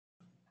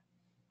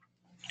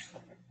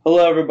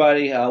Hello,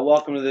 everybody.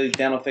 Welcome to the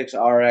RunDFX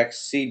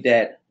RX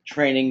CDET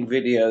training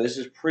video. This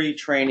is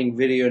pre-training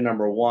video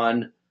number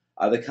 1.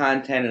 The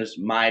content is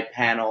my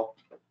panel,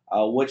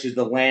 which is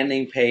the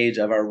landing page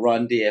of our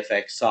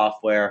RunDFX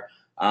software.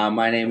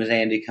 My name is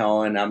Andy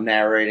Cohen. I'm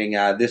narrating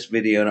this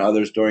video and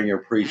others during your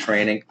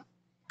pre-training.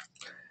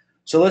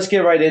 So let's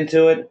get right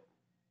into it.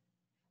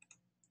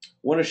 I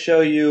want to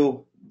show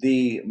you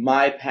the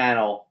my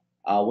panel.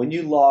 When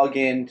you log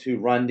in to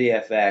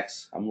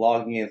RunDFX, I'm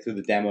logging in through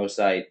the demo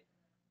site.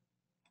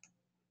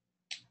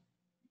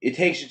 It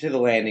takes you to the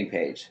landing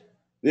page.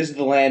 This is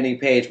the landing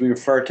page. We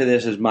refer to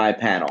this as my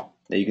panel.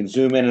 Now you can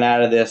zoom in and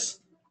out of this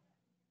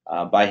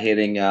by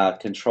hitting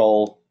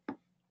Control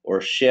or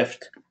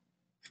Shift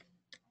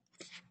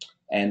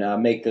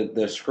and make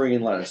the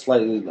screen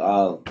slightly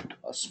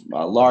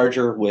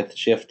larger with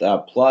Shift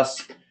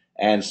plus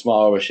and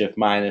smaller with Shift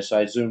minus. So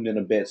I zoomed in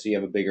a bit so you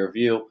have a bigger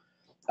view.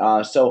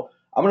 So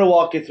I'm going to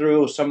walk you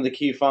through some of the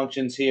key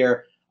functions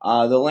here.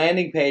 The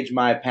landing page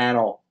My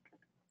Panel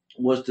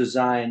was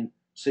designed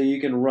so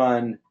you can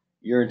run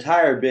your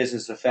entire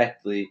business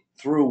effectively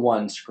through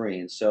one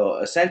screen. So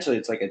essentially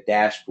it's like a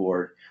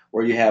dashboard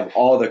where you have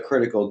all the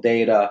critical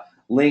data,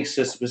 links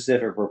to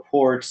specific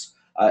reports,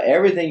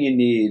 everything you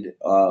need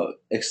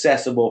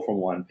accessible from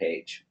one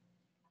page.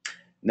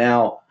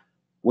 Now,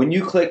 when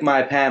you click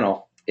My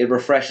Panel, it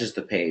refreshes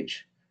the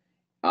page.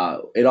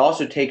 It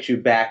also takes you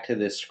back to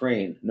this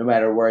screen no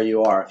matter where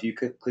you are. If you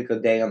click a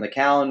day on the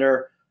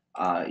calendar,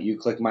 you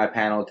click My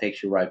Panel, it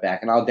takes you right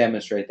back, and I'll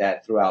demonstrate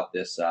that throughout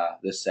this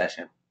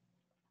session.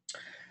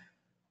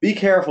 Be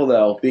careful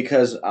though,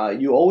 because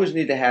you always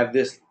need to have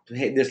this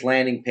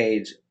landing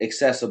page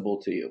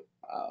accessible to you.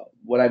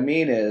 What I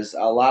mean is,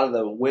 a lot of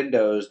the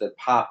windows that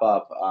pop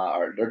up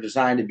they're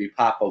designed to be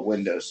pop-up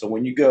windows. So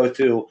when you go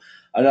to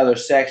another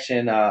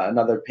section,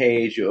 another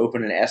page, you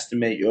open an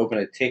estimate, you open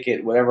a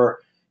ticket, whatever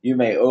you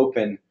may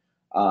open,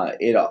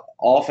 it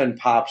often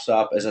pops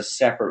up as a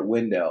separate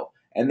window,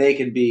 and they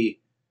can be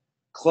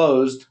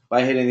closed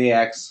by hitting the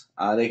X.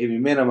 They can be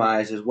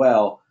minimized as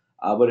well,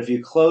 but if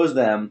you close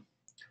them,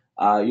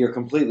 you're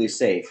completely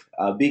safe.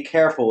 Be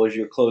careful as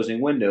you're closing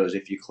windows.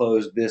 If you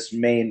close this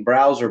main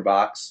browser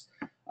box,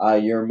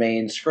 your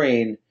main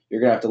screen,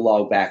 you're going to have to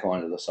log back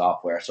onto the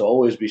software. So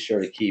always be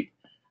sure to keep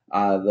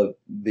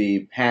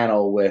the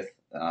panel with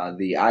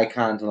the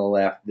icons on the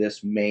left,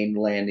 this main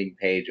landing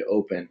page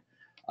open,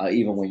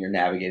 even when you're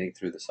navigating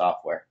through the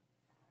software.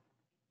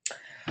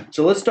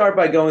 So let's start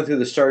by going through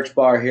the search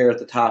bar here at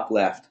the top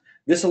left.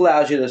 This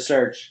allows you to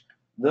search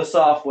the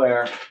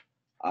software,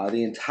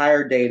 the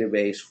entire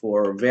database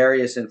for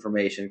various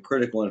information,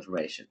 critical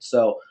information.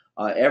 So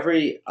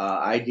every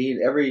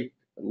ID, every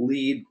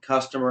lead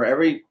customer,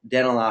 every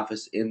dental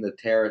office in the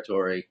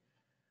territory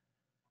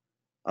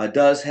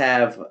does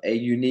have a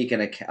unique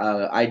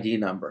ID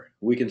number.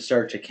 We can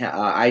search an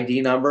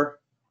ID number.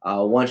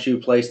 Once you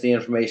place the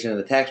information in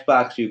the text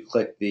box, you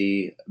click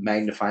the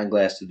magnifying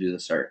glass to do the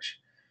search.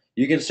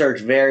 You can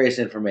search various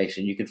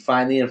information. You can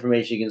find the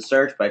information you can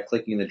search by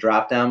clicking the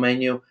drop-down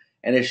menu,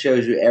 and it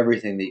shows you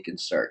everything that you can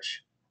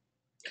search.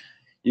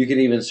 You can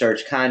even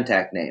search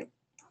contact name.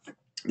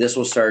 This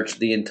will search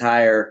the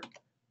entire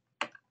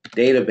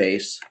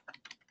database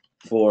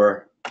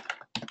for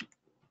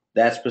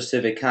that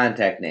specific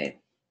contact name.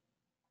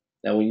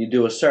 Now, when you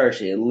do a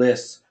search, it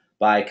lists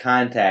by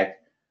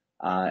contact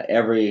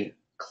every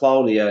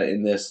Claudia,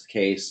 in this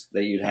case,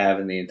 that you'd have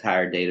in the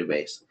entire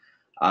database.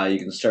 You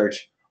can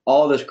search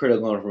all this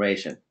critical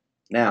information.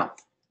 Now,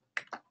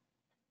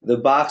 the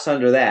box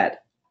under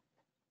that,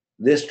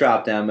 this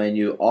drop-down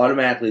menu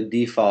automatically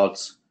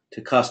defaults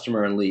to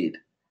customer and lead.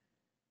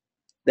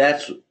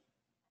 That's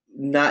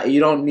not,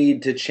 you don't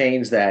need to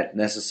change that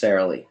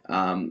necessarily,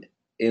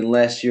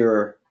 unless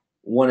you're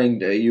wanting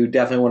to. You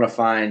definitely want to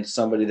find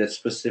somebody that's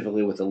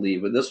specifically with a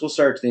lead, but this will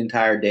search the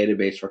entire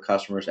database for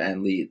customers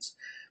and leads.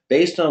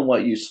 Based on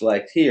what you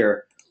select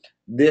here,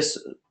 this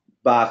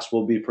box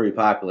will be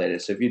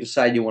pre-populated. So if you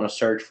decide you want to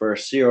search for a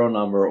serial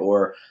number,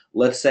 or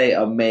let's say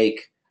a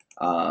make,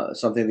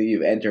 something that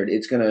you've entered,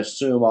 it's going to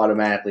assume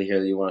automatically here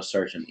that you want to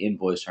search an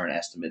invoice or an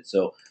estimate.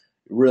 So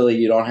really,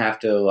 you don't have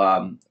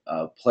to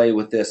play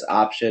with this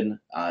option.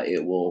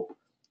 It will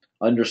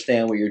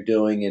understand what you're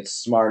doing. It's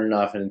smart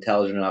enough and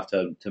intelligent enough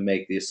to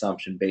make the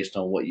assumption based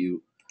on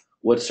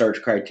what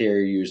search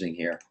criteria you're using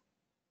here.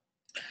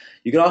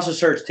 You can also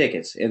search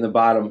tickets in the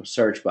bottom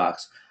search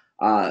box.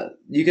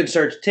 You can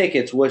search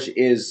tickets, which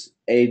is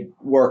a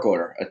work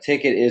order. A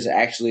ticket is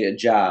actually a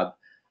job,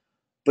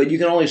 but you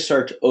can only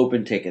search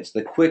open tickets.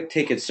 The quick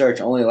ticket search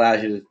only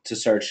allows you to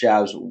search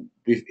jobs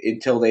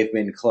until they've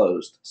been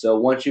closed. So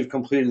once you've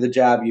completed the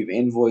job, you've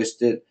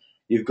invoiced it,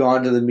 you've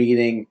gone to the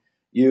meeting,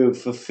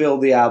 you've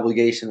fulfilled the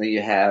obligation that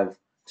you have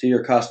to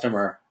your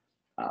customer,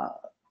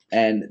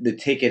 and the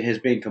ticket has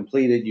been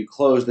completed, you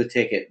close the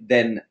ticket,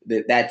 then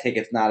that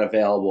ticket's not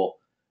available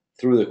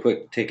through the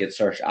quick ticket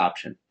search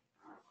option.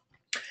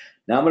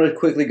 Now I'm going to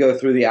quickly go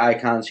through the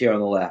icons here on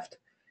the left.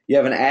 You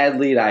have an add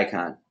lead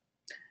icon.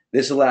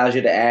 This allows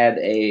you to add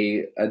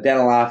a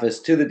dental office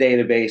to the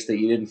database that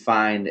you didn't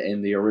find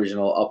in the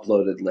original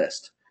uploaded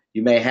list.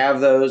 You may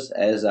have those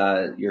as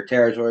your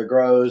territory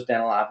grows,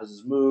 dental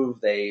offices move,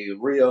 they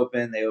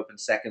reopen, they open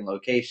second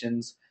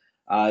locations.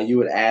 You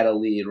would add a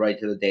lead right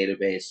to the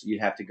database.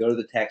 You'd have to go to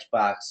the text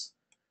box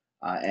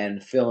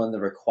and fill in the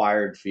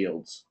required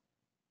fields.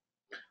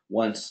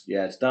 Once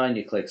it's done,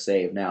 you click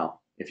Save. Now,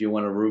 if you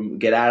want to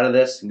get out of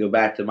this and go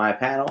back to My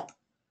Panel,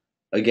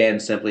 again,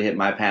 simply hit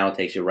My Panel,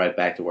 takes you right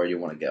back to where you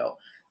want to go.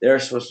 There are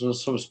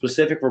some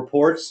specific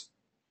reports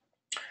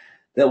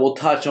that we'll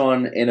touch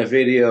on in a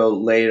video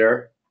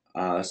later,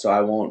 so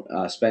I won't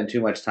spend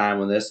too much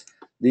time on this.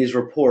 These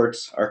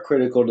reports are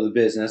critical to the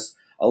business.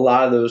 A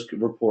lot of those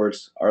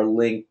reports are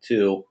linked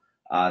to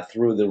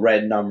through the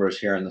red numbers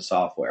here in the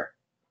software.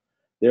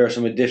 There are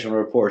some additional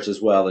reports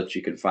as well that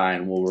you can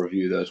find. We'll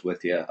review those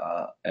with you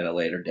at a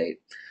later date.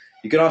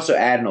 You can also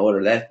add an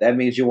order. That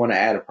means you want to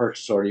add a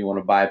purchase order. You want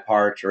to buy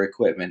parts or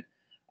equipment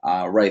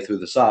right through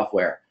the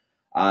software.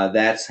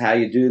 That's how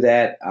you do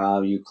that.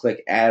 You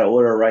click Add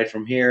Order right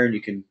from here, and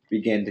you can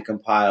begin to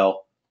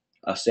compile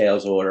a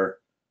sales order.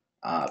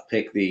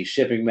 Pick the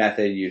shipping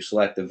method. You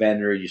select the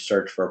vendor. You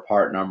search for a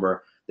part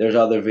number. There's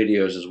other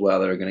videos as well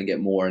that are going to get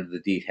more into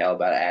the detail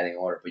about adding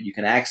order. But you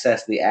can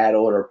access the Add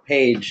Order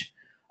page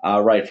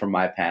right from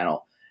My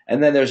Panel.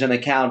 And then there's an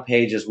account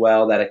page as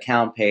well. That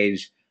account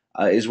page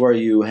is where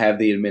you have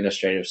the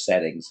administrative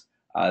settings.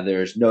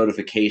 There's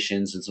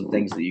notifications and some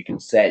things that you can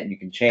set and you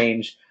can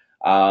change.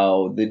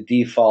 The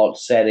default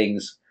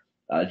settings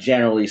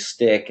generally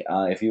stick.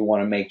 If you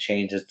want to make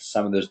changes to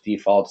some of those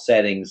default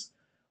settings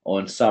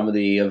on some of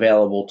the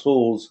available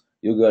tools,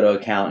 you'll go to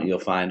account and you'll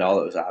find all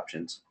those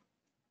options.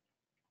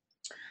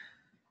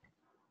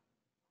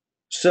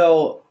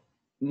 So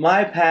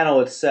My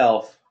Panel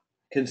itself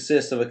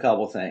consists of a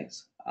couple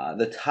things.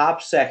 The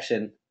top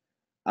section,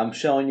 I'm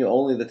showing you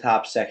only the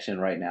top section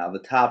right now. The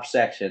top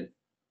section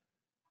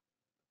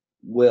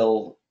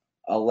will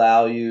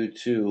allow you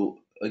to,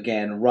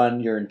 again, run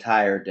your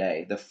entire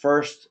day. The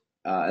first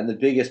and the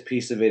biggest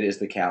piece of it is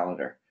the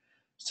calendar.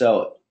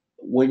 So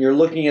when you're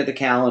looking at the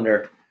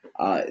calendar,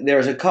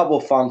 there's a couple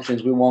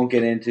functions we won't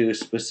get into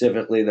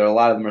specifically. A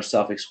lot of them are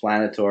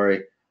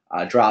self-explanatory.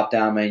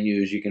 Drop-down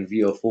menus, you can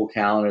view a full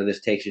calendar. This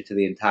takes you to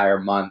the entire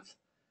month.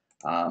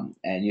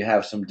 And you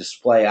have some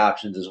display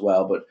options as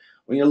well. But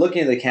when you're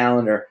looking at the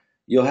calendar,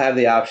 you'll have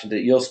the option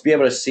that you'll be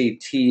able to see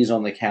T's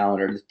on the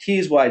calendar. The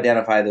T's will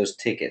identify those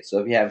tickets. So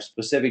if you have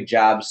specific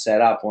jobs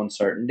set up on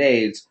certain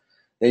days,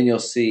 then you'll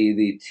see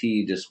the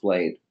T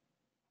displayed.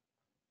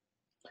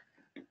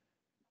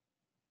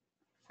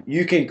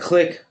 You can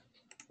click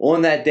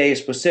on that day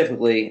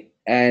specifically,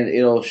 and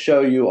it'll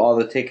show you all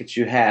the tickets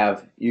you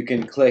have. You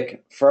can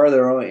click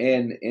further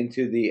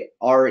into the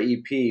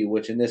REP,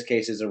 which in this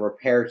case is a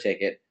repair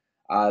ticket.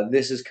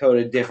 This is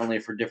coded differently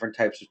for different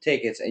types of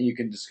tickets, and you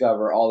can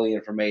discover all the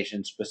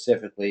information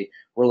specifically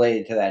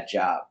related to that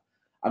job.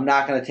 I'm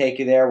not going to take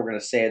you there. We're going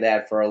to save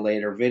that for a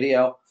later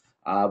video.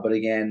 But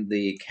again,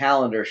 the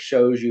calendar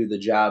shows you the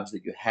jobs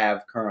that you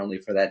have currently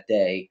for that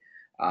day.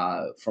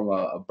 From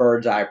a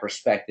bird's eye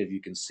perspective,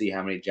 you can see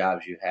how many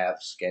jobs you have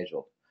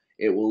scheduled.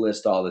 It will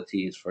list all the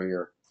T's for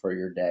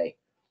your day.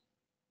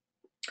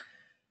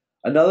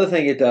 Another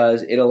thing it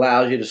does, it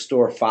allows you to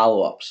store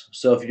follow-ups.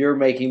 So if you're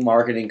making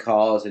marketing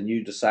calls and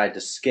you decide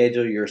to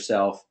schedule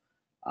yourself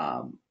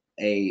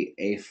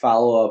a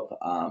follow-up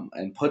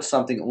and put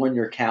something on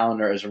your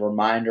calendar as a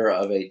reminder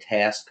of a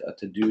task, a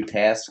to-do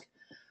task,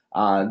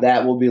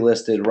 that will be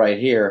listed right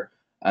here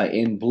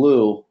in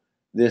blue.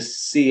 This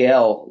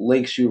CL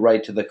links you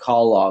right to the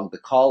call log. The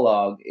call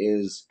log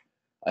is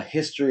a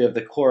history of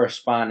the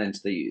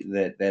correspondence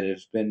that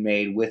has been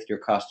made with your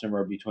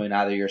customer between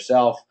either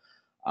yourself,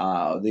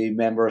 the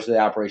members of the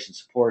operation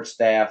support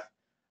staff,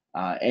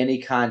 any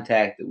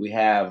contact that we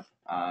have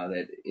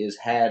that is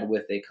had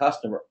with a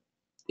customer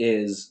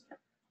is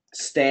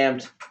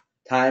stamped,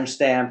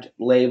 time-stamped,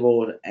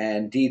 labeled,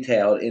 and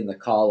detailed in the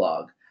call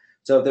log.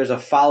 So if there's a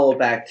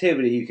follow-up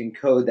activity, you can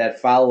code that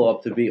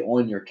follow-up to be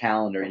on your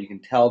calendar. You can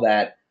tell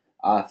that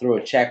through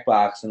a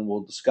checkbox, and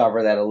we'll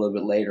discover that a little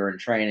bit later in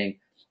training,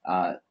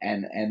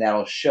 and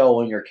that'll show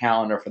on your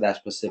calendar for that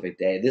specific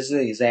day. This is an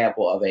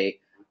example of a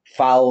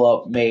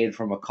follow-up made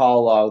from a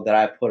call log that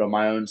I put on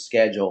my own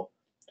schedule,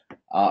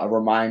 a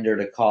reminder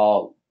to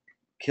call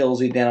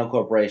Kilsey Dental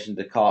Corporation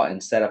to call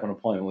and set up an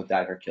appointment with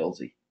Dr.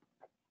 Kilsey.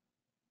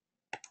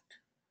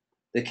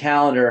 The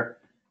calendar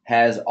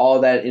has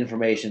all that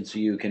information so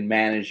you can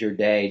manage your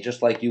day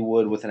just like you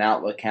would with an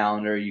Outlook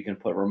calendar. You can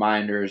put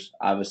reminders.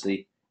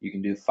 Obviously, you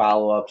can do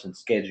follow-ups and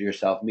schedule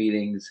yourself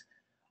meetings.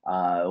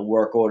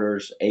 Work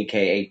orders,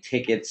 aka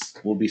tickets,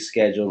 will be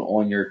scheduled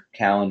on your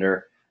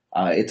calendar.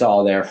 It's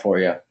all there for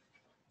you.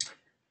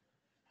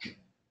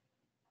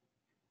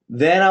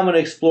 Then I'm going to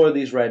explore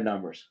these red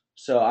numbers.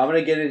 So I'm going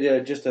to get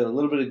into just a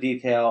little bit of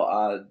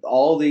detail.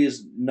 All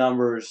these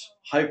numbers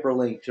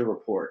hyperlink to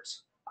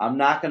reports. I'm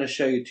not going to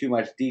show you too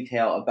much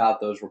detail about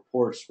those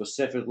reports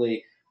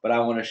specifically, but I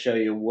want to show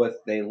you what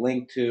they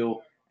link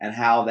to and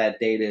how that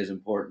data is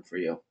important for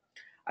you.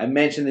 I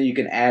mentioned that you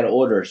can add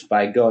orders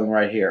by going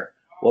right here.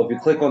 Well, if you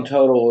click on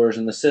total orders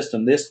in the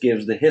system, this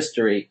gives the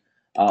history,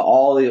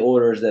 all the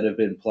orders that have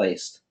been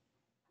placed.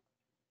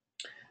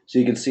 So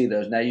you can see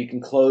those. Now you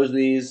can close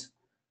these.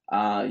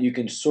 You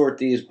can sort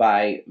these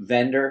by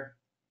vendor.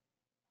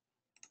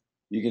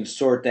 You can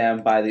sort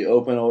them by the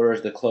open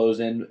orders, the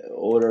close-in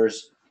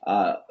orders,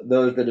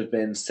 those that have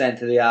been sent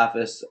to the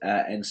office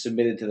and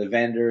submitted to the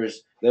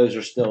vendors. Those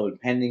are still in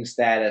pending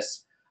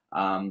status.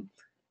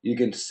 You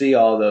can see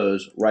all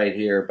those right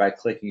here by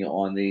clicking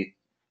on the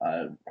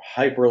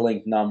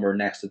hyperlink number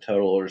next to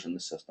total orders in the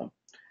system.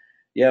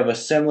 You have a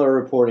similar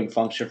reporting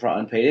function for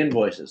unpaid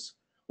invoices.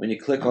 When you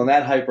click on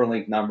that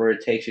hyperlink number,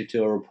 it takes you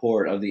to a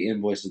report of the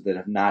invoices that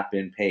have not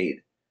been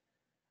paid.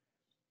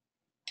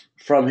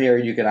 From here,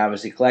 you can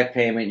obviously collect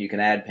payment, you can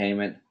add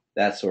payment,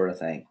 that sort of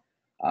thing.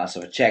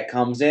 So if a check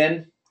comes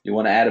in, you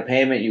want to add a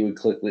payment, you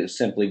would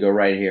simply go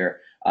right here.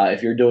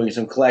 If you're doing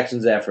some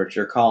collections efforts,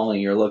 you're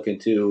calling, you're looking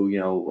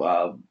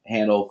to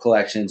handle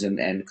collections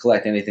and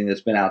collect anything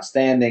that's been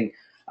outstanding.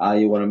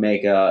 You want to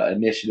make an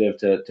initiative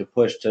to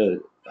push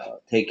to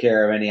take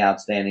care of any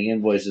outstanding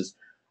invoices.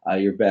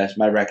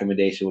 My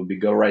recommendation would be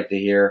go right to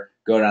here,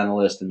 go down the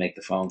list, and make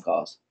the phone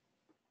calls.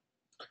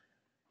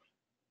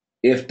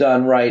 If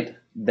done right,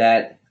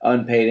 that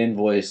unpaid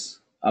invoice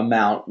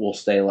amount will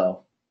stay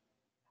low.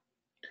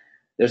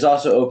 There's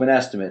also open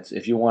estimates.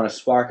 If you want a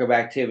spark of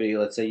activity,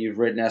 let's say you've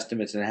written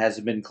estimates and it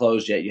hasn't been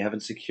closed yet, you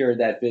haven't secured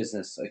that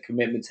business,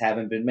 commitments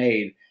haven't been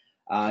made,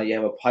 you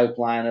have a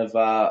pipeline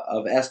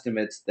of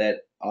estimates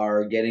that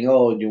are getting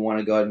old, you want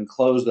to go ahead and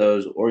close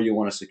those, or you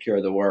want to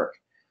secure the work.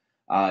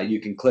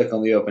 You can click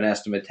on the open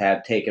estimate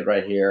tab, take it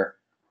right here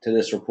to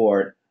this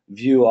report,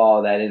 view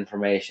all that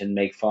information,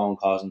 make phone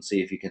calls, and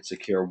see if you can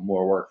secure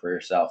more work for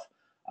yourself.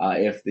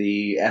 If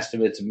the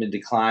estimates have been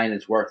declined,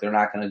 it's work they're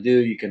not going to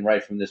do, you can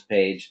right from this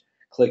page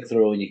click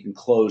through and you can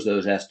close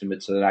those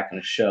estimates so they're not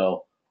going to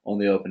show on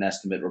the open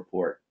estimate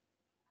report.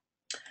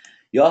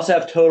 You also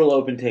have total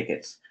open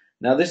tickets.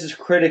 Now this is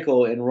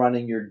critical in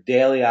running your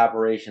daily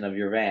operation of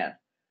your van.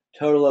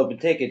 Total open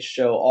tickets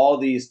show all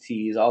these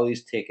T's, all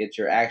these tickets,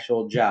 your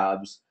actual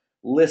jobs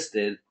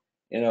listed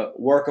in a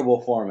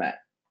workable format.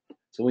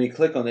 So when you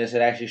click on this,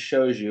 it actually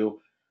shows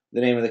you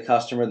the name of the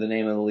customer, the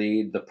name of the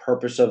lead, the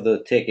purpose of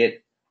the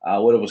ticket,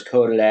 what it was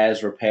coded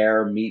as,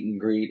 repair, meet and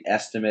greet,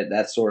 estimate,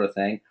 that sort of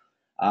thing,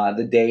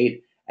 the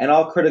date, and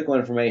all critical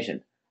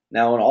information.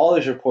 Now in all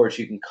these reports,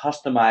 you can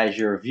customize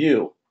your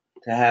view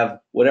to have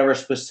whatever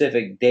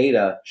specific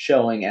data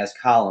showing as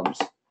columns.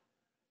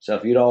 So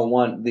if you don't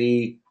want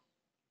the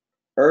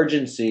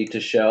urgency to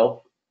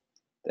show,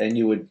 then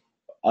you would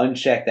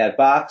uncheck that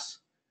box,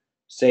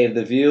 save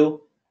the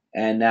view,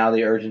 and now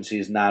the urgency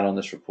is not on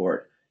this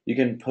report. You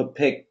can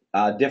pick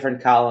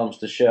different columns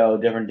to show,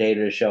 different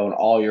data to show in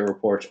all your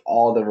reports.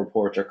 All the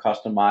reports are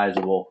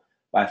customizable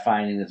by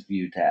finding this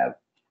view tab.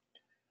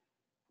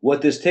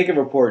 What this ticket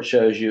report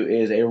shows you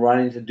is a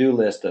running to-do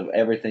list of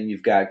everything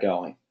you've got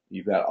going.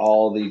 You've got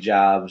all the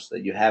jobs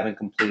that you haven't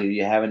completed,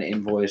 you haven't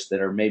invoiced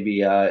that are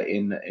maybe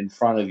in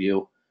front of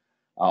you,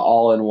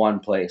 all in one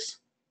place.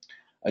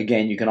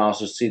 Again, you can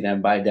also see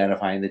them by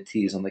identifying the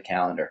T's on the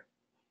calendar.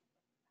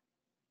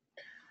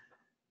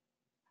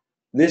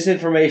 This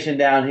information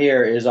down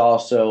here is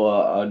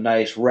also a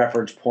nice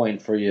reference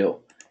point for you.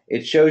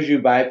 It shows you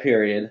by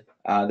period.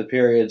 The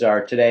periods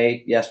are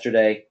today,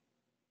 yesterday,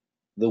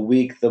 the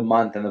week, the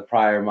month, and the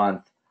prior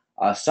month.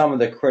 Some of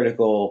the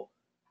critical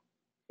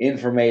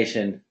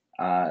information,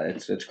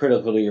 it's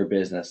critical to your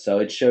business. So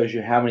it shows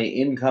you how many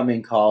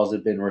incoming calls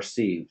have been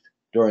received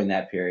during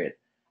that period,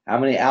 how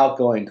many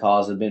outgoing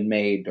calls have been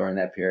made during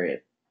that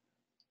period,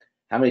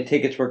 how many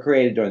tickets were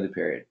created during the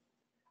period,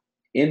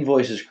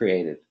 invoices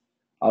created,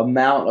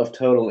 amount of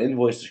total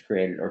invoices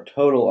created, or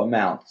total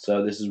amount.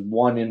 So this is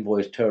one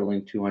invoice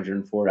totaling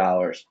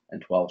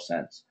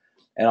 $204.12.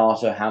 And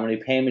also how many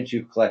payments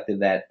you've collected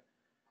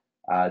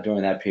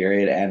during that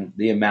period and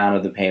the amount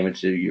of the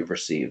payments that you've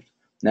received.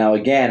 Now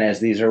again, as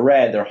these are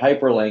read, they're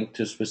hyperlinked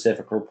to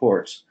specific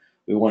reports.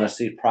 We want to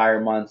see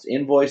prior month's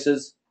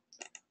invoices.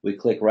 We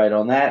click right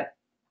on that.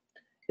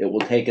 It will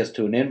take us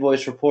to an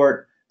invoice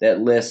report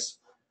that lists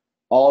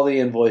all the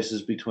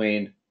invoices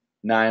between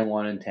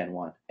 9/1 and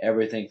 10/1,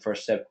 everything for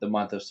the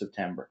month of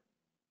September.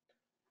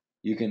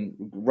 You can,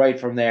 right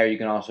from there, you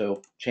can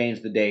also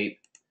change the date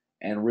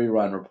and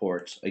rerun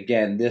reports.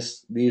 Again,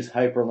 these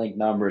hyperlink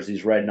numbers,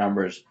 these red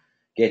numbers,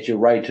 get you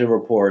right to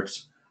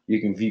reports. You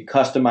can view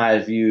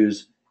customized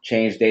views,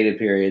 change data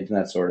periods, and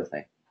that sort of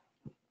thing.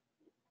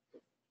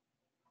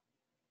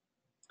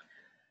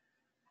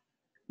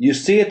 You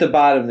see at the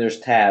bottom there's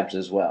tabs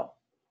as well.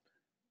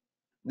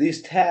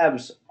 These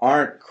tabs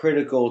aren't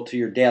critical to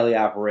your daily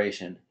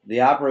operation.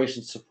 The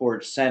Operations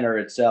Support Center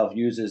itself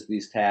uses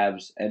these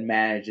tabs and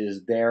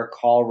manages their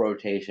call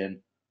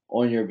rotation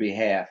on your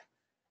behalf.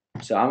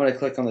 So I'm going to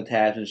click on the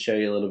tabs and show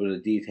you a little bit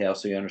of detail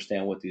so you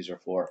understand what these are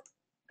for.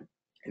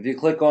 If you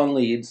click on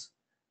leads,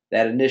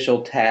 that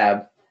initial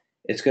tab,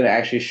 it's going to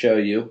actually show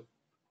you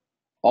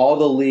all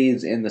the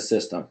leads in the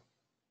system.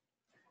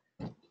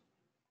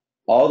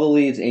 all the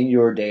leads in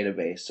your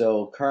database.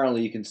 So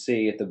currently you can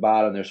see at the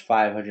bottom there's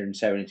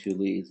 572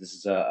 leads. This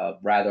is a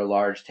rather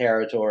large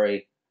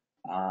territory.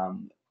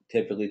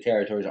 Typically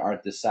territories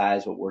aren't this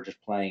size, but we're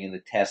just playing in the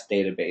test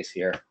database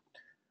here.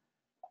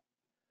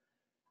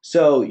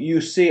 So you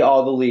see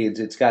all the leads.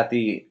 It's got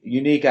the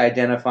unique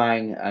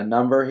identifying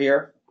number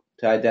here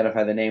to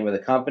identify the name of the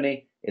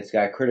company. It's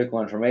got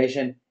critical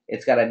information.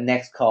 It's got a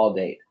next call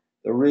date.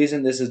 The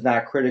reason this is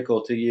not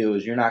critical to you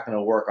is you're not going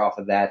to work off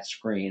of that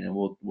screen, and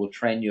we'll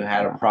train you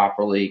how to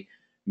properly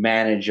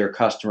manage your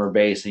customer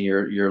base and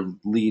your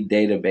lead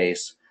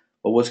database.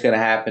 But what's going to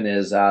happen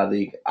is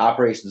the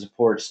operations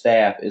support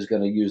staff is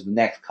going to use the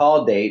next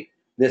call date,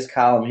 this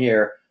column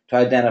here, to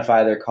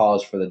identify their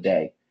calls for the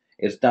day.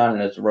 It's done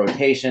in its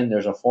rotation.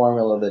 There's a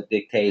formula that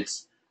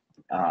dictates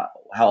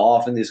how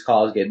often these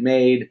calls get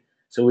made.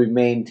 So we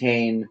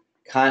maintain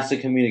constant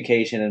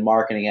communication and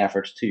marketing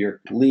efforts to your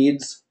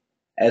leads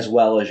as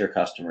well as your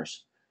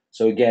customers.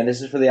 So again,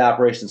 this is for the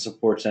Operations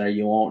Support Center.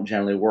 You won't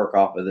generally work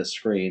off of this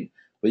screen,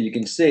 but you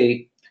can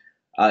see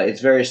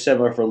it's very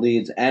similar for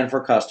leads and for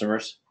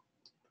customers.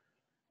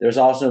 There's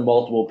also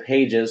multiple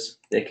pages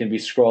that can be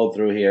scrolled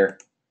through here.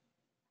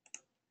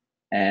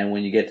 And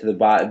when you get to the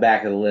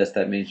back of the list,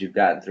 that means you've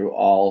gotten through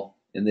all,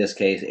 in this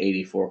case,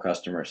 84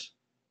 customers.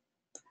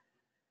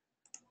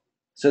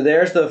 So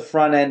there's the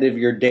front end of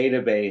your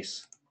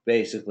database,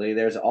 basically.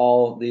 There's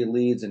all the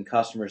leads and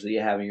customers that you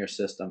have in your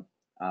system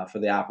for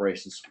the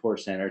Operations Support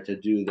Center to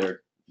do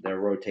their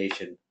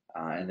rotation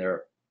and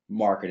their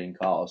marketing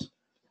calls.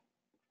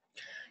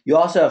 You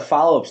also have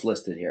follow-ups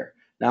listed here.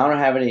 Now, I don't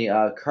have any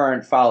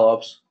current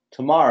follow-ups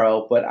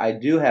tomorrow, but I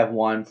do have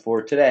one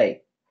for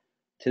today.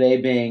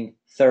 Today being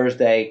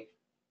Thursday,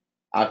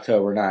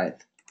 October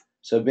 9th.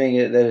 So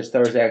being that it's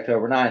Thursday,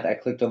 October 9th, I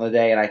clicked on the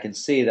day and I can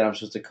see that I'm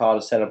supposed to call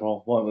to set up an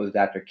appointment with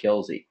Dr.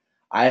 Kilsey.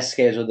 I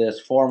scheduled this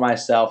for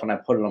myself and I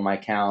put it on my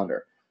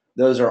calendar.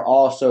 Those are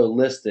also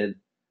listed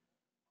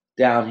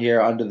down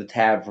here under the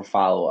tab for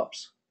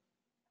follow-ups.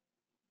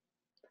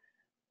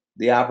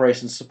 The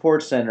Operations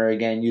Support Center,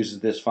 again, uses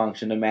this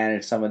function to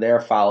manage some of their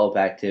follow-up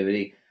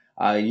activity.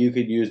 You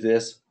could use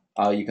this.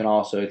 You can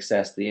also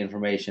access the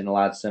information a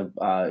lot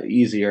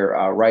easier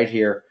right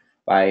here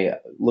by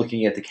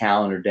looking at the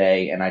calendar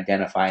day and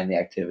identifying the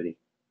activity.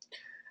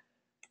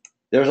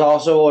 There's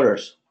also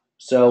orders.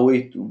 So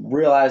we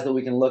realize that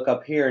we can look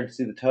up here and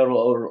see the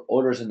total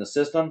orders in the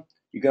system.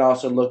 You can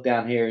also look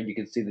down here and you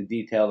can see the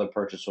detail of the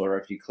purchase order.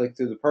 If you click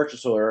through the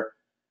purchase order,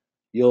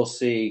 you'll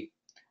see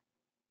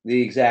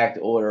the exact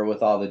order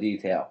with all the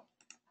detail.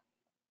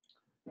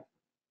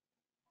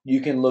 You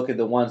can look at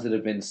the ones that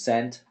have been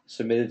sent,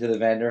 submitted to the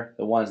vendor,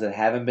 the ones that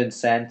haven't been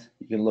sent.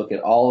 You can look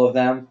at all of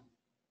them,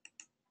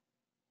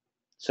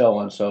 so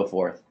on and so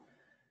forth.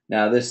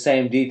 Now, this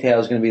same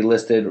detail is going to be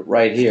listed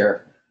right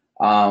here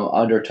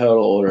under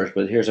total orders,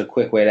 but here's a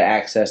quick way to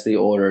access the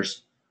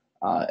orders.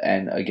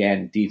 And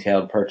again,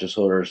 detailed purchase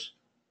orders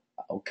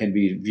can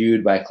be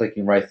viewed by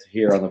clicking right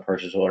here on the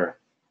purchase order.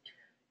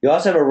 You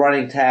also have a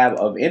running tab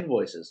of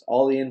invoices,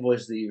 all the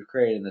invoices that you've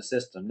created in the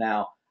system.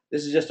 Now,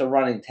 this is just a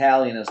running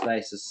tally and it's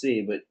nice to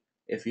see, but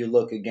if you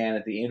look again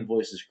at the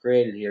invoices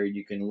created here,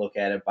 you can look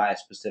at it by a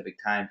specific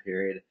time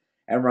period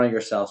and run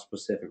yourself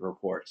specific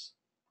reports.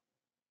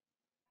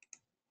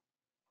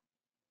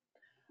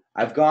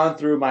 I've gone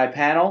through my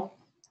panel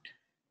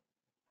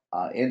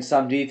in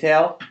some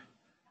detail.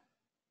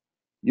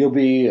 You'll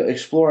be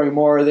exploring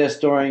more of this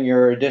during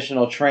your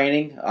additional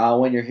training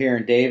when you're here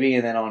in Davie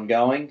and then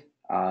ongoing.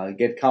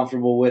 Get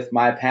comfortable with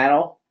my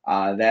panel.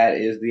 That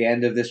is the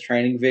end of this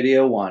training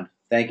video 1.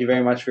 Thank you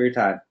very much for your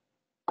time.